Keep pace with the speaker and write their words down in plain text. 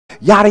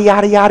Yada,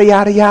 yada, yada,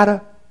 yada,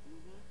 yada.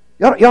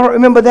 Y'all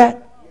remember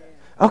that?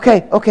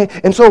 Okay, okay.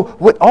 And so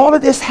with all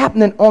of this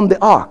happening on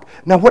the ark,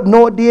 now what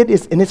Noah did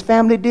is, and his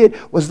family did,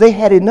 was they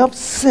had enough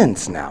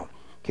sense now,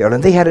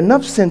 Carolyn, they had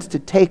enough sense to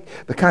take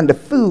the kind of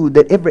food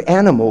that every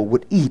animal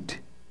would eat,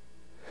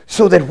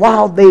 so that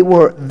while they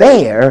were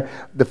there,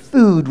 the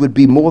food would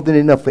be more than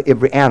enough for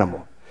every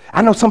animal.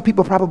 I know some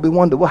people probably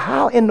wonder, well,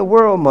 how in the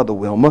world, Mother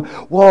Wilma,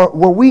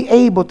 were we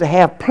able to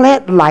have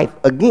plant life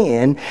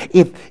again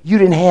if you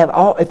didn't have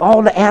if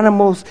all the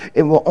animals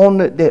were on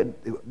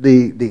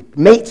the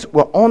mates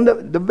were on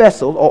the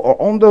vessel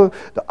or on the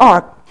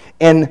ark,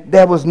 and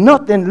there was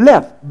nothing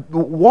left?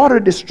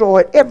 Water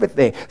destroyed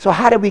everything. So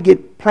how did we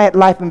get plant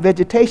life and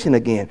vegetation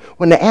again?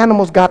 When the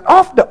animals got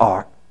off the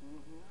ark,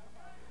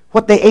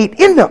 what they ate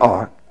in the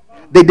ark,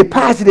 they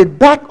deposited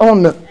back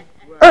on the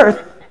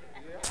earth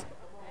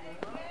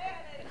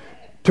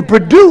to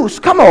produce,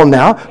 come on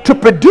now, to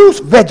produce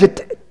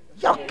vegetation.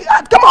 Come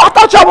on, I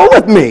thought y'all were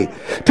with me.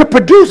 To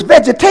produce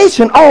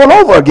vegetation all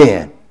over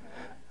again.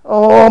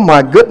 Oh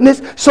my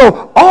goodness.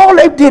 So all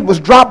they did was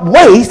drop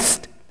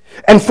waste,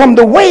 and from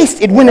the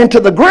waste it went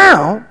into the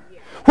ground,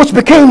 which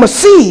became a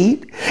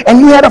seed, and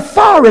you had a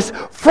forest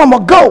from a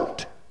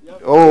goat.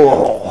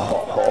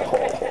 Oh.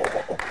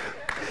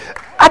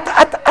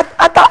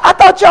 I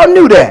thought y'all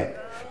knew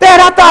that. Dad,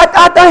 I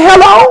thought,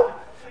 hello?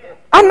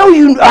 I knew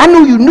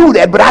you knew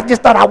that, but I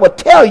just thought I would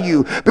tell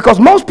you, because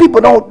most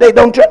people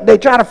they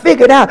try to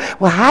figure it out.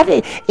 Well,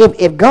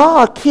 if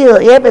God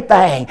killed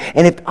everything,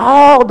 and if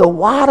all the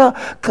water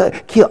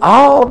could kill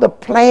all the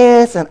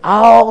plants and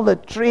all the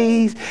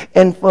trees,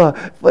 and for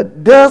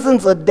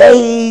dozens of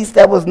days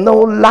there was no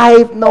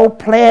life, no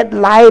plant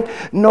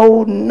life,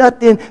 no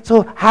nothing.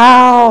 So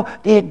how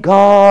did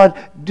God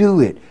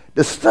do it?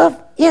 The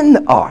stuff in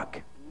the ark.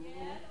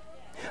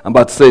 I'm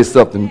about to say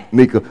something,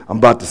 Mika. I'm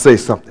about to say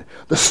something.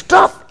 The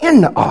stuff in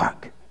the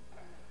ark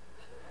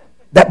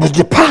that was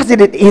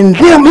deposited in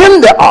them in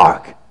the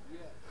ark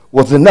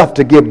was enough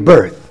to give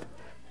birth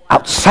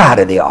outside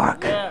of the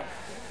ark.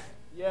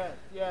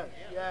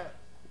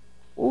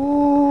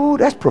 Ooh,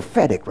 that's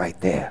prophetic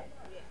right there.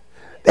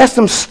 There's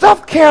some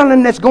stuff,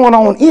 Carolyn, that's going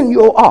on in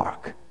your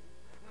ark,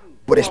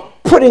 but it's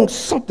putting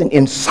something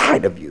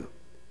inside of you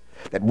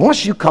that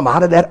once you come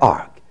out of that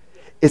ark,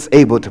 it's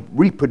able to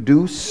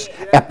reproduce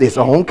after its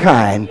own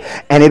kind,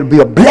 and it'll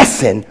be a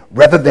blessing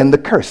rather than the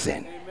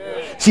cursing.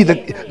 See,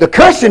 the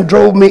cursing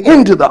drove me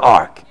into the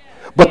ark,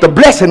 but the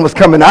blessing was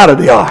coming out of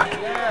the ark.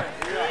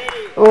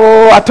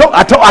 Oh, I told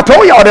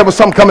y'all there was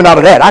something coming out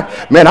of that. I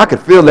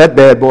could feel that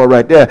bad boy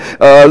right there.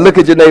 Look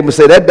at your neighbor and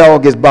say, that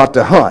dog is about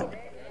to hunt.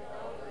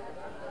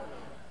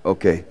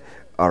 Okay,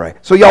 all right.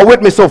 So y'all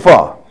with me so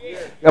far?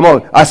 Come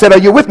on. I said, are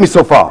you with me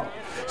so far?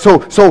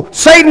 So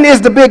Satan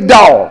is the big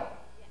dog.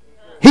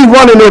 He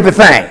running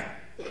everything.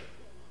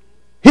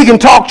 He can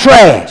talk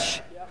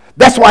trash.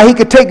 That's why he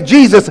could take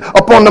Jesus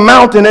up on the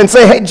mountain and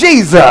say, hey,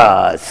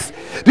 Jesus,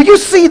 do you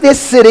see this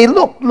city?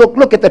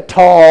 Look at the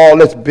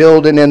tallest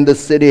building in the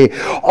city.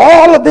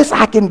 All of this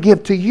I can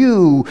give to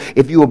you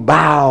if you will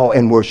bow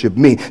and worship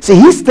me. See,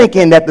 he's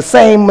thinking that the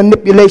same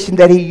manipulation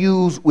that he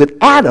used with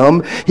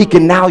Adam, he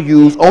can now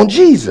use on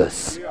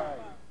Jesus.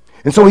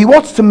 And so he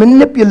wants to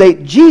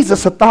manipulate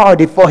Jesus'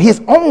 authority for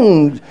his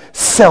own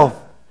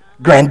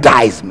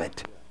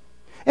self-grandizement.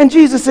 And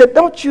Jesus said,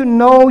 don't you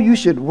know you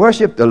should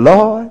worship the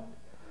Lord,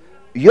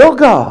 your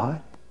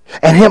God,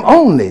 and him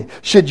only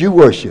should you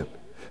worship.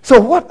 So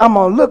what I'm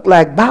going to look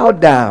like, bow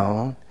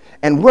down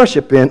and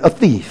worshiping a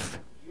thief?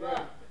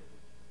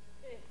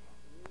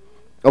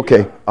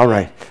 Okay, all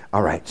right.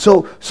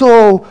 So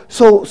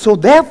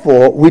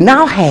therefore, we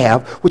now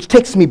have, which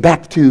takes me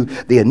back to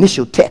the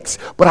initial text,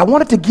 but I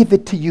wanted to give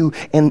it to you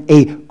in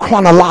a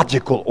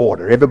chronological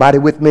order. Everybody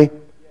with me?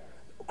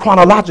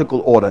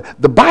 Chronological order.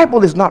 The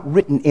Bible is not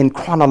written in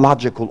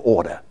chronological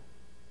order.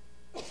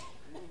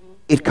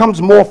 It comes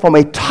more from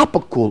a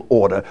topical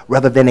order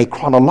rather than a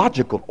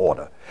chronological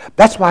order.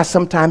 That's why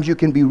sometimes you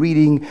can be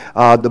reading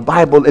the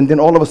Bible and then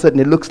all of a sudden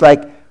it looks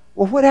like,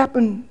 well, what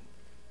happened?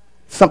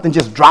 Something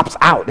just drops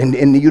out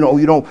and you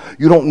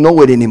don't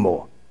know it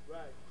anymore.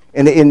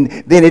 And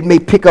then it may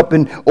pick up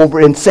over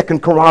in 2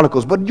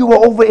 Chronicles, but you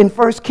were over in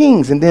 1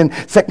 Kings, and then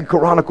 2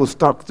 Chronicles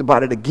talks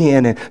about it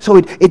again. And so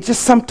it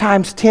just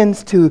sometimes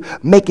tends to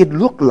make it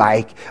look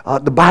like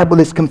the Bible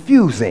is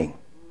confusing.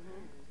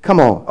 Come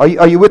on,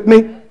 are you with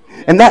me?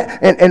 And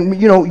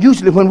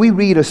usually when we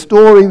read a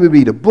story, we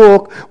read a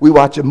book, we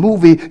watch a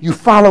movie, you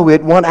follow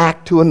it one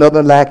act to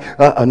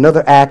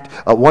another act,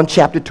 one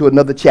chapter to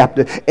another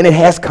chapter, and it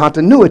has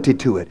continuity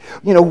to it.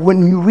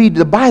 When you read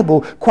the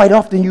Bible, quite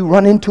often you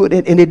run into it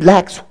and it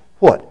lacks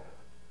what?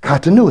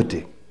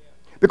 Continuity.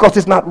 Because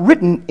it's not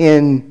written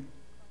in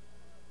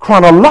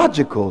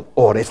chronological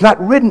order. It's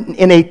not written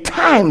in a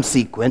time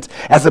sequence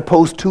as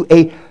opposed to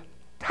a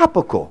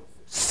topical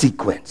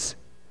sequence.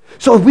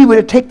 So if we were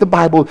to take the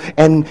Bible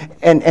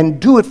and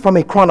do it from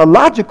a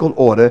chronological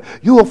order,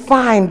 you will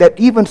find that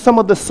even some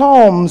of the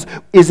Psalms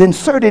is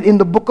inserted in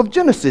the book of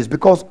Genesis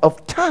because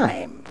of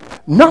time,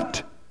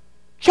 not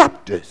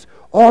chapters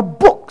or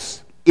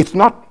books. It's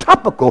not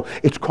topical,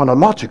 it's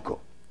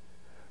chronological.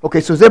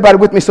 Okay, so is everybody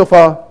with me so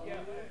far?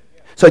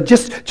 So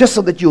just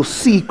so that you'll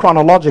see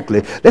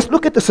chronologically, let's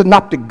look at the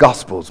synoptic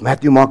gospels,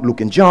 Matthew, Mark,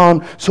 Luke, and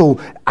John. So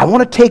I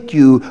want to take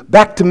you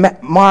back to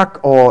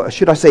Mark, or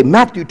should I say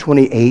Matthew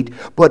 28.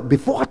 But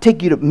before I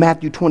take you to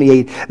Matthew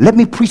 28, let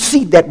me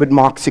precede that with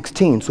Mark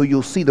 16, so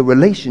you'll see the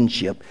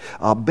relationship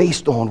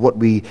based on what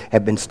we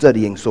have been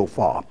studying so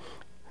far.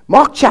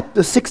 Mark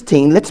chapter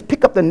 16, let's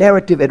pick up the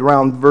narrative at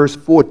around verse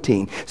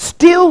 14.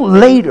 Still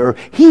later,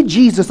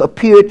 Jesus,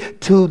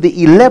 appeared to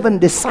the 11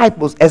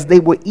 disciples as they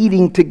were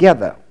eating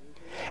together.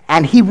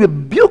 And he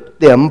rebuked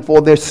them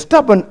for their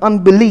stubborn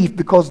unbelief,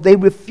 because they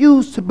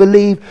refused to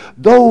believe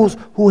those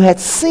who had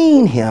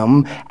seen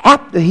him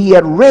after he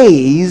had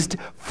raised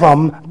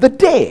from the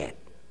dead.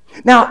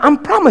 Now, I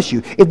promise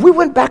you, if we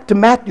went back to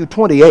Matthew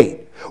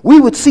 28,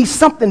 we would see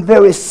something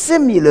very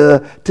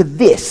similar to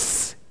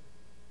this,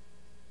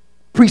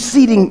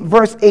 preceding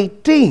verse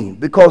 18,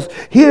 because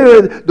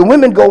here the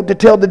women go to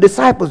tell the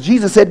disciples,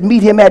 Jesus said,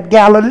 meet him at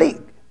Galilee.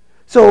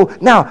 So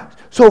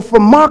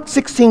from Mark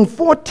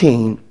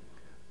 16:14,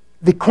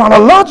 the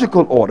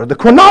chronological order, the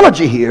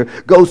chronology here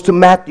goes to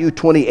Matthew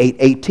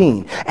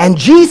 28:18. And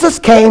Jesus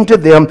came to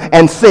them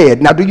and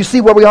said, now do you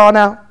see where we are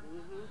now?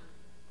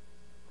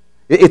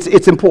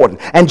 It's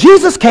important. And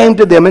Jesus came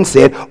to them and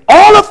said,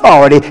 all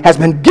authority has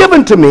been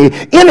given to me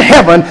in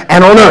heaven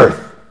and on earth.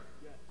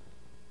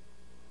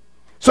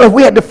 So if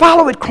we had to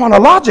follow it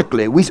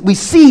chronologically, we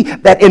see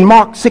that in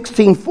Mark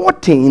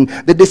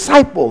 16:14, the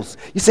disciples,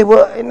 you say,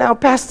 well, now,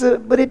 Pastor,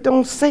 but it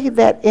don't say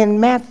that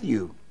in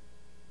Matthew.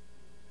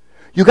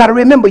 You got to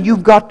remember,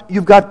 you've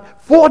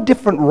got 4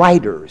 different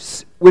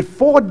writers with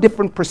 4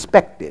 different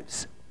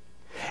perspectives.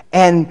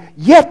 And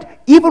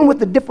yet, even with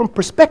the different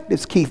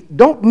perspectives, Keith,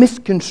 don't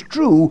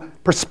misconstrue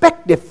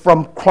perspective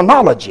from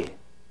chronology.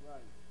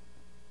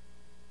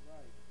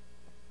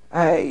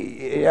 Are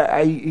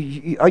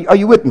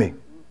you with me?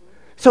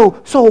 So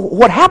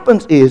what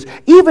happens is,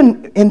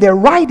 even in their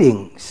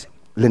writings,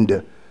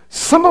 Linda,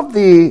 some of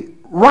the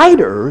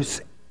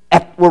writers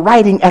were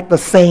writing at the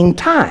same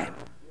time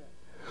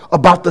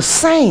about the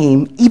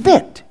same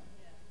event.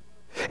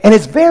 And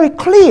it's very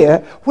clear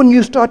when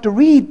you start to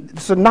read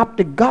the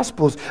synoptic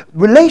gospels,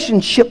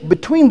 relationship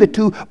between the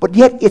two, but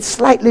yet it's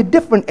slightly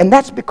different, and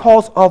that's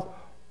because of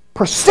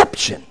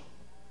perception.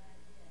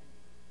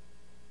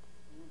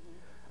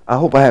 I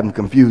hope I haven't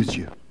confused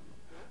you.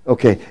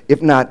 Okay,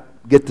 if not,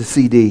 get the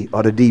CD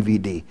or the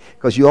DVD,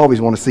 because you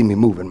always want to see me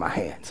moving my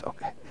hands.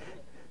 Okay.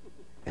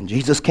 And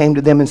Jesus came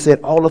to them and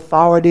said, all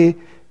authority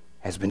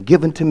has been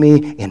given to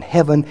me in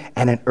heaven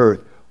and in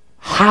earth.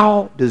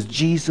 How does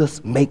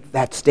Jesus make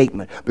that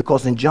statement?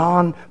 Because in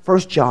 1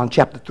 John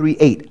chapter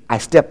 3:8, I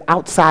step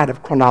outside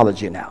of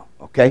chronology now,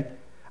 okay?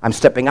 I'm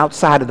stepping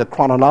outside of the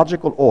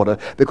chronological order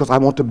because I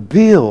want to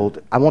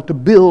build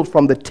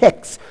from the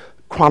text,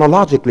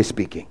 chronologically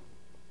speaking.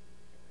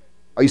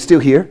 Are you still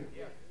here?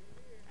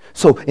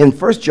 So in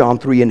 1 John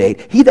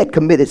 3:8, he that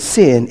committed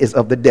sin is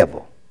of the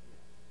devil.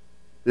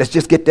 Let's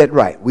just get that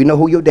right. We know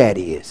who your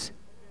daddy is.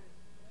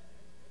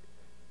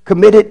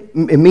 Committed,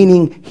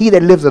 meaning he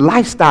that lives a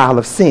lifestyle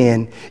of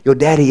sin, your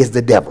daddy is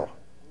the devil.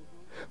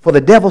 For the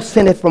devil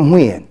sinneth from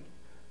when?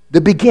 The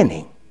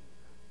beginning.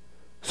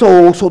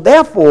 So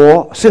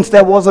therefore, since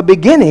there was a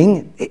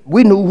beginning,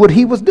 we knew what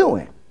he was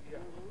doing.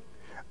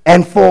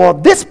 And for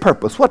this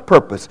purpose, what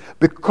purpose?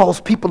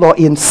 Because people are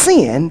in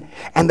sin,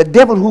 and the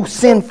devil who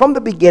sinned from the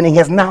beginning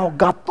has now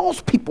got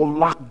those people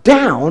locked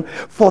down.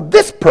 For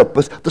this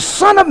purpose, the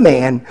Son of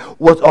Man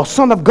or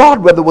Son of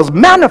God, rather, was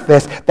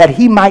manifest that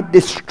he might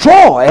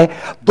destroy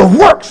the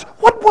works.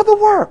 What were the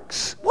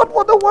works? What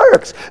were the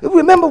works?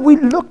 Remember, we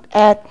looked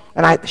at,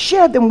 and I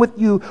shared them with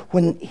you,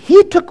 when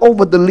he took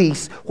over the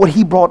lease, what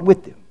he brought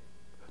with him.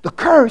 The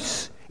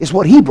curse is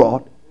what he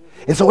brought.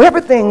 And so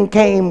everything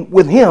came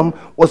with him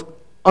was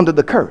under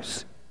the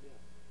curse,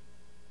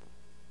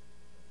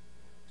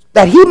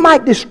 that he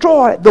might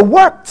destroy the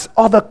works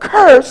or the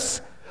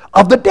curse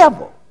of the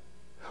devil.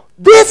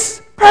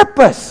 This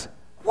purpose,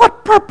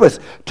 what purpose?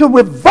 To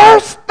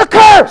reverse the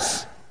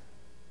curse.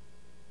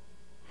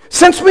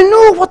 Since we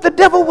knew what the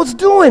devil was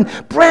doing,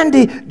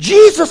 Brandy,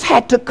 Jesus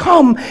had to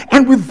come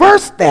and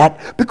reverse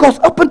that, because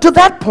up until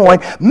that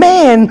point,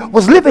 man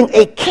was living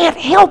a can't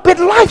help it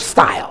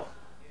lifestyle.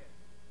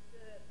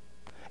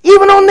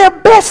 Even on their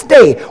best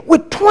day,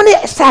 with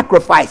 20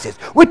 sacrifices,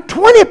 with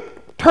 20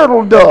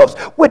 turtle doves,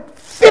 with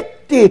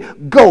 50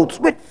 goats,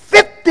 with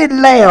 50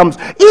 lambs,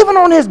 even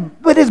on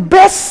with his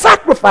best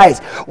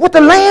sacrifice, with a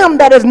lamb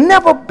that has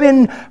never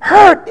been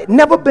hurt,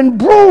 never been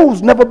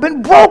bruised, never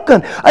been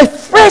broken, a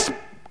fresh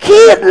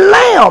kid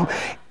lamb,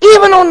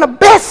 even on the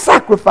best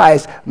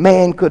sacrifice,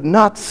 man could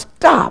not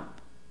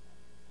stop.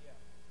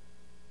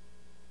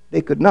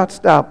 They could not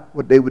stop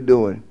what they were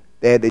doing.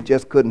 They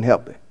just couldn't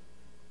help it.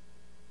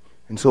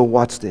 And so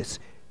watch this.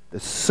 The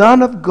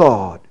Son of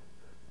God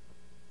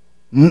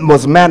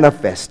was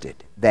manifested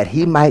that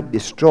he might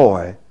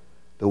destroy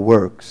the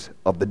works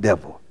of the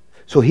devil.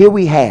 So here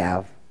we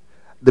have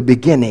the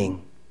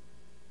beginning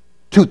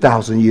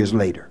 2,000 years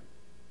later.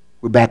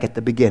 We're back at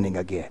the beginning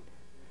again.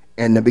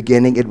 In the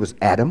beginning, it was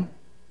Adam,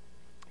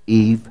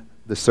 Eve,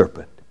 the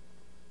serpent.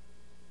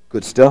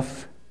 Good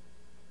stuff,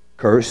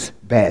 curse,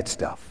 bad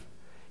stuff.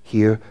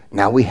 Here,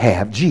 now we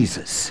have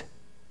Jesus.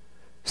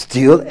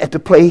 Still at the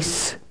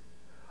place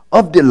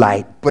of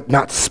delight, but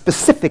not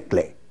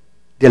specifically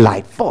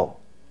delightful.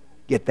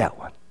 Get that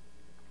one.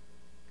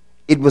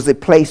 It was a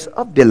place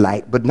of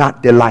delight, but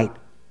not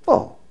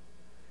delightful.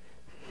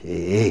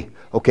 Hey.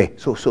 Okay,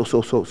 so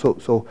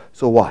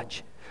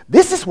watch.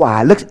 This is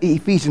why, look at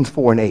Ephesians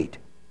 4 and 8.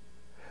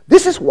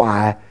 This is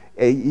why,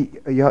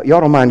 y'all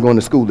don't mind going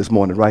to school this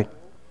morning, right?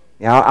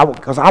 Yeah,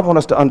 because I want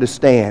us to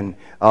understand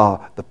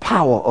the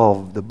power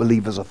of the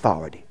believer's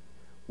authority.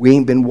 We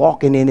ain't been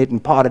walking in it,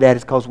 and part of that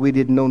is because we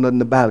didn't know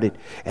nothing about it.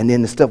 And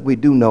then the stuff we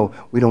do know,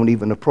 we don't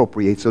even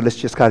appropriate. So let's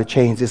just kind of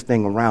change this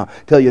thing around.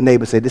 Tell your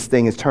neighbor, say, this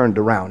thing is turned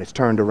around. It's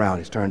turned around.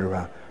 It's turned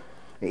around.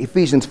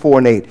 Ephesians 4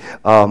 and 8.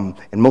 And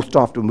most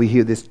often we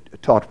hear this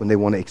taught when they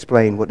want to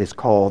explain what is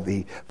called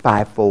the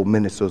fivefold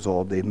ministers,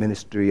 or the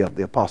ministry of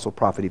the apostle,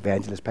 prophet,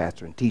 evangelist,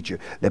 pastor, and teacher.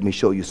 Let me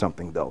show you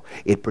something, though.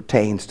 It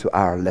pertains to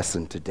our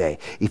lesson today.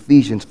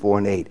 Ephesians 4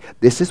 and 8.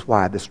 This is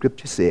why the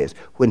scripture says,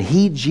 when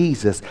he,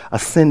 Jesus,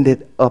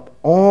 ascended up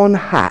on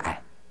high,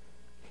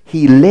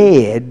 he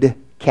led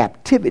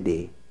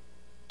captivity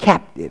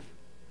captive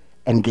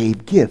and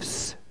gave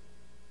gifts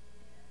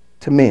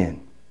to men.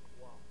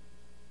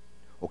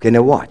 Okay,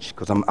 now watch,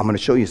 because I'm going to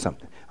show you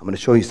something. I'm going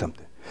to show you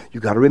something. You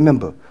got to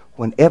remember,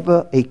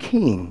 whenever a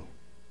king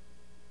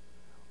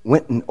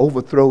went and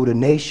overthrew a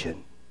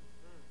nation,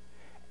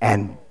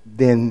 and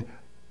then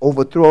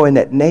overthrowing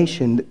that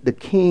nation, the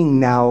king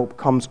now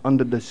comes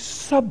under the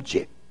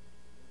subject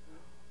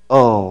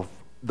of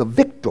the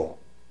victor.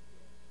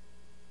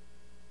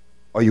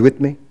 Are you with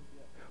me?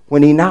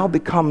 When he now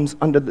becomes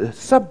under the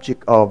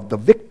subject of the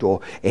victor,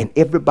 and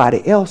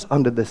everybody else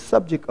under the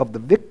subject of the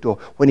victor,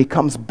 when he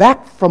comes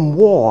back from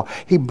war,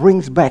 he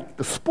brings back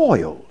the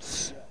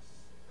spoils,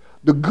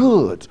 the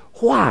goods.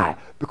 Why?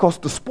 Because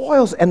the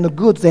spoils and the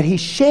goods that he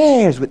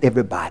shares with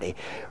everybody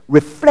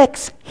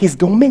reflects his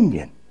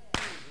dominion,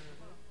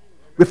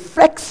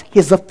 reflects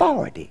his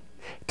authority.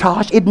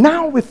 Tosh, it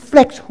now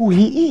reflects who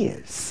he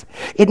is.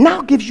 It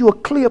now gives you a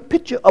clear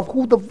picture of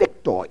who the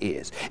victor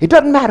is. It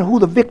doesn't matter who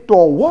the victor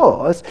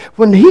was.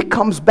 When he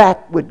comes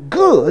back with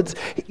goods,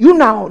 you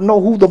now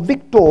know who the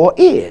victor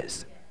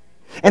is.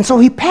 And so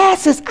he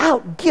passes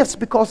out gifts,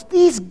 because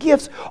these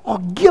gifts are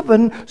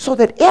given so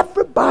that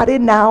everybody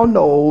now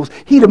knows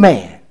he the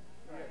man.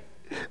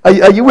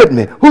 Are you with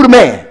me? Who the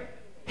man?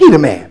 He the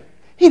man.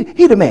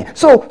 He the man.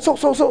 So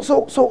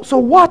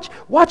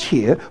watch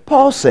here.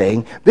 Paul's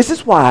saying, this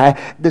is why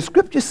the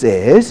scripture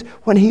says,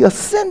 when he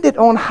ascended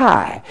on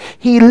high,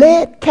 he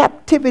led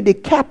captivity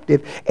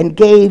captive and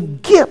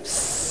gave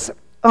gifts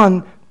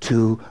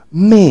unto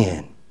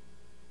men.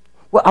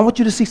 Well, I want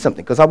you to see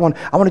something, because I want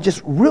to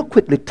just real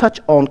quickly touch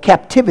on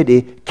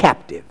captivity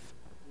captive,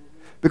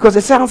 because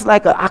it sounds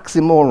like an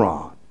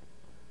oxymoron.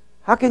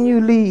 How can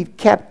you lead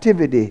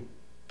captivity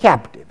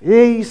captive?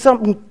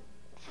 Something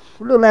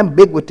a little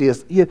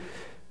ambiguous.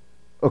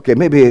 Okay,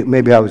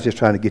 maybe I was just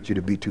trying to get you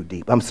to be too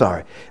deep. I'm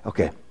sorry.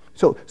 Okay,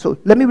 so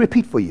let me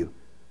repeat for you.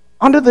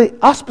 Under the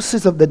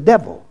auspices of the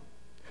devil,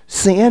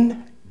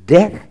 sin,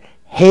 death,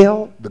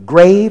 hell, the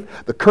grave,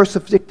 the curse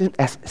of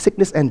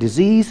sickness and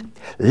disease,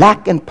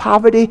 lack and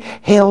poverty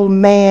held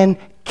man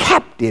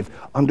captive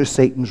under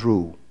Satan's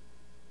rule.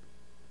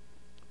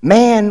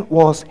 Man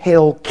was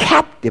held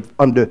captive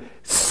under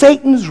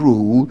Satan's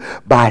rule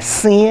by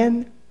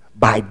sin,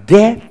 by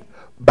death,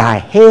 by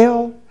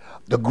hell,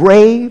 the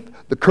grave,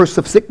 the curse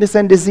of sickness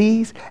and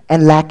disease,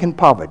 and lack and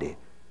poverty.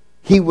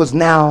 He was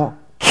now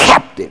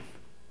captive.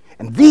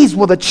 And these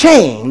were the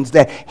chains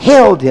that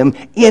held him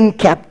in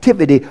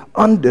captivity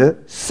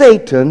under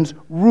Satan's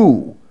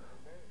rule.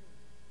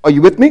 Are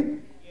you with me?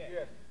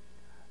 Yes.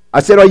 I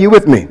said, are you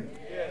with me?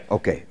 Yes.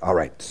 Okay, all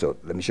right. So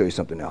let me show you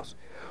something else.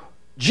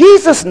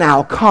 Jesus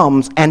now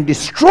comes and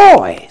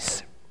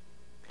destroys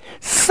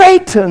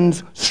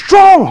Satan's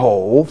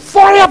stronghold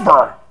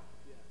forever,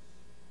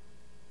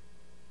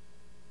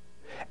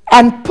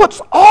 and puts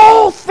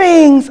all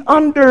things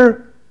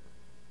under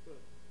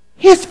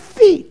his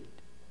feet,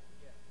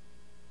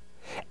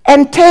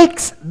 and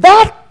takes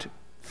that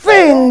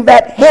thing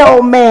that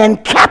held man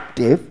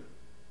captive.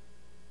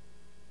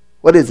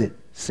 What is it?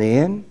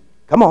 Sin.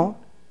 Come on.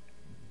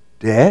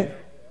 Death.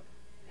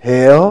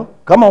 Hell.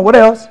 Come on, what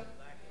else?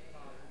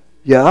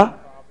 Yeah.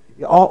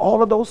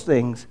 All of those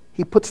things.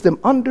 He puts them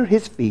under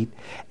his feet,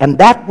 and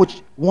that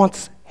which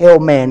once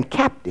held man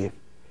captive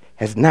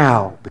has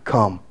now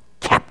become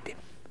captive.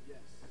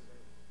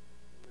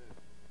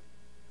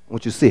 I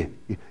want you to see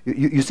it.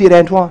 You see it,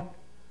 Antoine?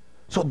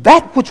 So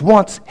that which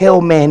once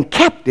held man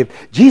captive,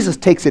 Jesus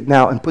takes it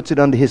now and puts it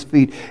under his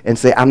feet and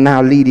say, I'm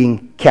now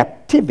leading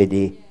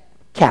captivity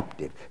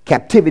captive.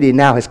 Captivity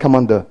now has come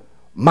under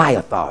my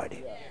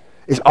authority.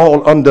 It's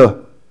all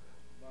under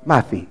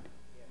my feet.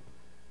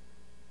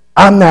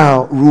 I'm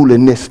now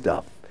ruling this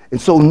stuff. And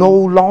so no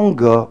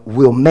longer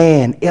will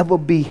man ever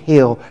be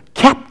held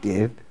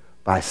captive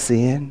by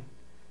sin,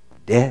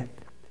 death,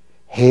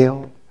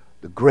 hell,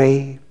 the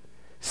grave,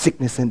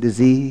 sickness and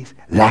disease,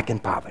 lack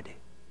and poverty.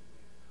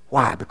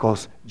 Why?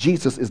 Because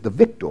Jesus is the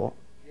victor.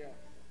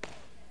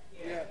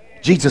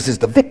 Jesus is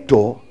the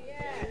victor.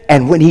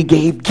 And when he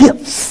gave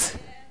gifts,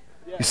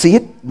 you see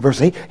it in verse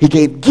 8, he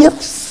gave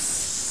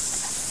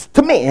gifts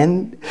to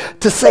men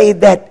to say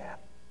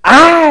that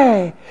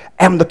I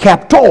am the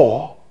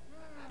captor,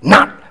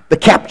 not the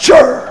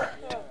captured.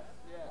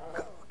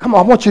 Come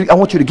on, I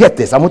want you to get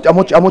this. I want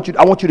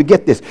you to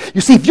get this.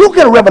 You see, if you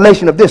get a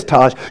revelation of this,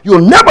 Taj,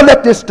 you'll never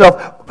let this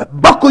stuff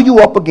buckle you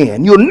up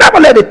again. You'll never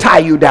let it tie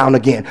you down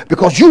again,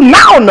 because you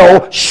now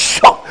know,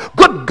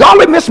 good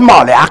golly, Miss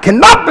Marley, I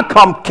cannot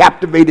become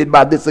captivated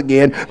by this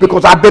again,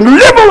 because I've been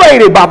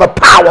liberated by the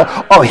power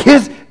of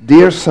his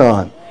dear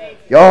son.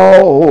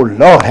 Oh,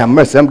 Lord have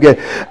mercy.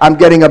 I'm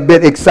getting a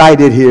bit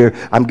excited here.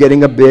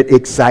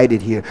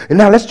 And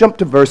now let's jump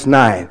to verse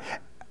 9.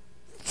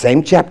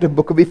 Same chapter,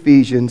 book of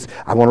Ephesians.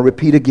 I want to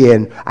repeat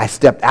again. I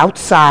stepped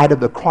outside of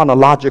the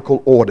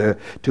chronological order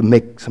to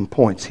make some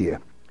points here.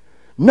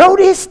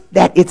 Notice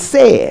that it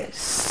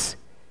says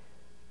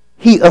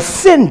he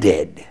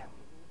ascended.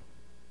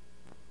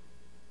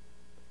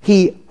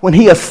 When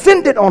he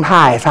ascended on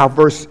high is how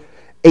verse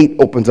 8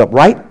 opens up,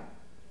 right?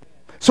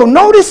 So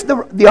notice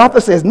the author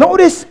says,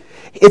 notice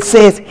it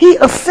says he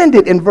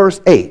ascended in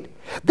verse 8.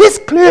 This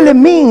clearly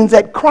means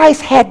that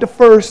Christ had to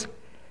first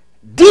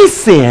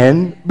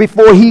descend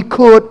before he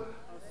could.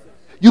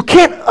 You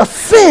can't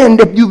ascend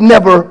if you've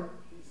never,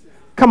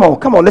 come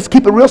on, let's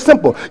keep it real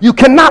simple. You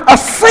cannot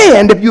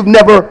ascend if you've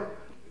never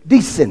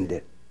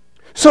descended.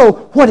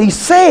 So what he's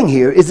saying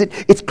here is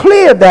it's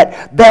clear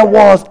that there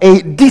was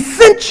a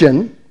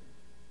descension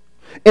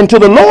into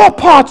the lower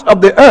parts of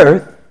the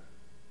earth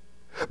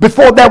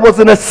before there was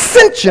an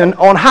ascension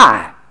on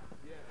high.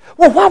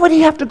 Well, why would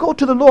he have to go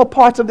to the lower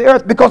parts of the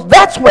earth? Because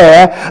that's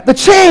where the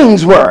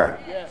chains were.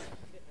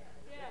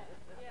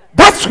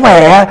 That's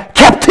where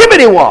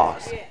captivity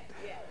was.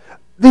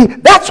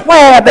 That's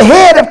where the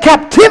head of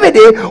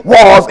captivity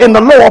was, in the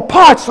lower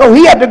parts. So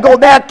he had to go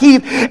there,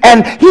 Keith,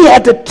 and he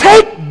had to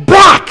take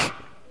back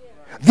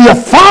the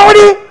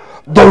authority,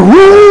 the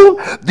rule,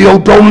 the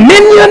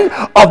dominion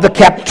of the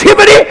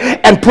captivity,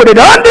 and put it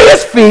under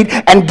his feet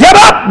and get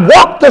up,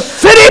 walk the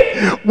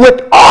city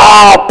with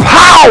all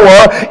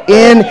power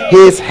in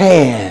his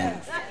hands.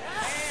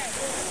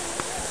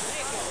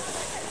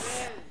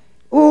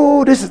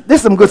 Ooh, this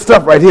is some good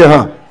stuff right here,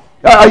 huh?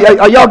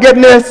 Are y'all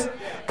getting this?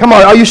 Come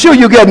on, are you sure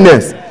you're getting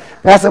this?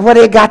 Pastor, what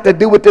they got to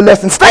do with the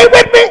lesson? Stay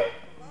with me.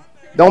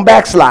 Don't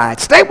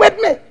backslide. Stay with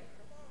me.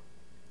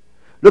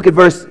 Look at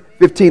verse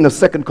 15 of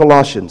 2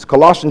 Colossians.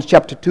 Colossians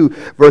chapter 2,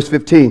 verse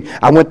 15.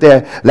 I went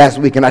there last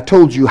week and I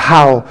told you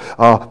how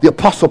the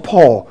Apostle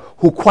Paul,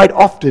 who quite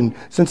often,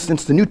 since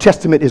the New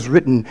Testament is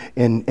written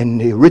in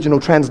the original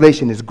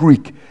translation is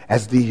Greek,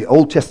 as the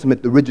Old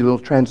Testament, the original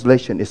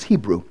translation is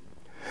Hebrew.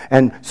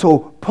 And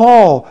so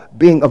Paul,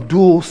 being of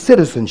dual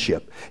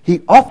citizenship, he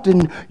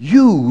often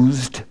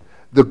used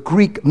the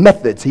Greek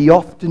methods. He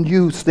often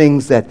used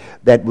things that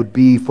would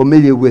be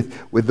familiar with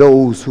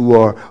those who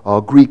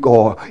are Greek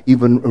or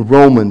even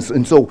Romans.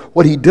 And so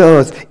what he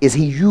does is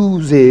he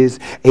uses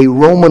a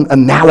Roman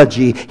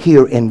analogy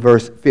here in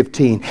verse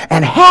 15.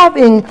 And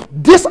having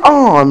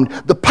disarmed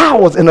the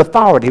powers and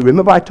authority,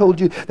 remember I told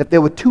you that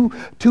there were two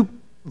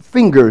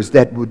fingers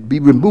that would be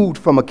removed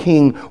from a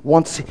king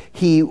once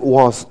he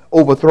was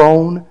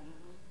overthrown.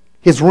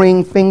 His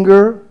ring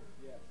finger,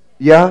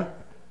 yeah,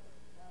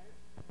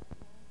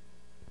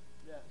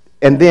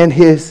 and then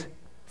his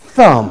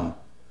thumb,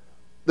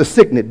 the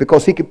signet,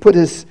 because he could put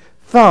his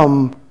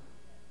thumb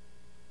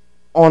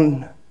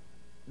on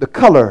the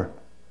color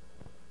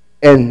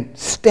and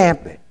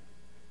stamp it,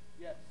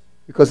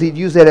 because he'd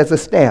use that as a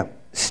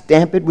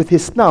stamp it with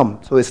his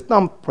thumb, so his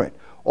thumbprint,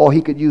 or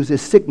he could use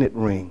his signet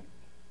ring,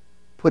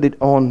 put it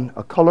on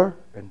a color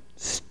and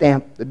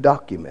stamp the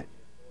document.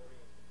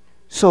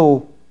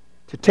 So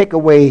to take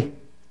away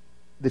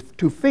the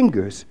two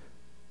fingers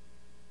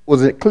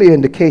was a clear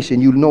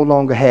indication you no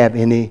longer have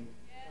any.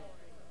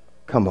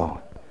 Come on.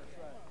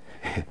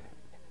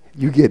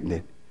 You getting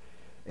it.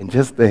 And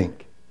just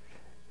think,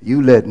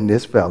 you letting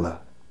this fella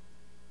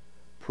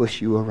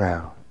push you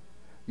around.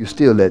 You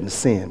still letting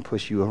sin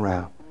push you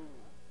around.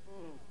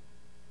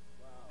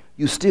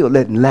 You still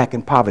letting lack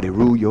and poverty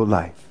rule your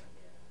life.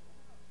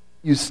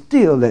 You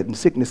still letting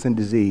sickness and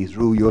disease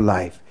rule your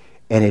life.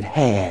 And it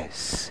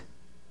has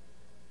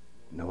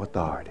no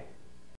authority.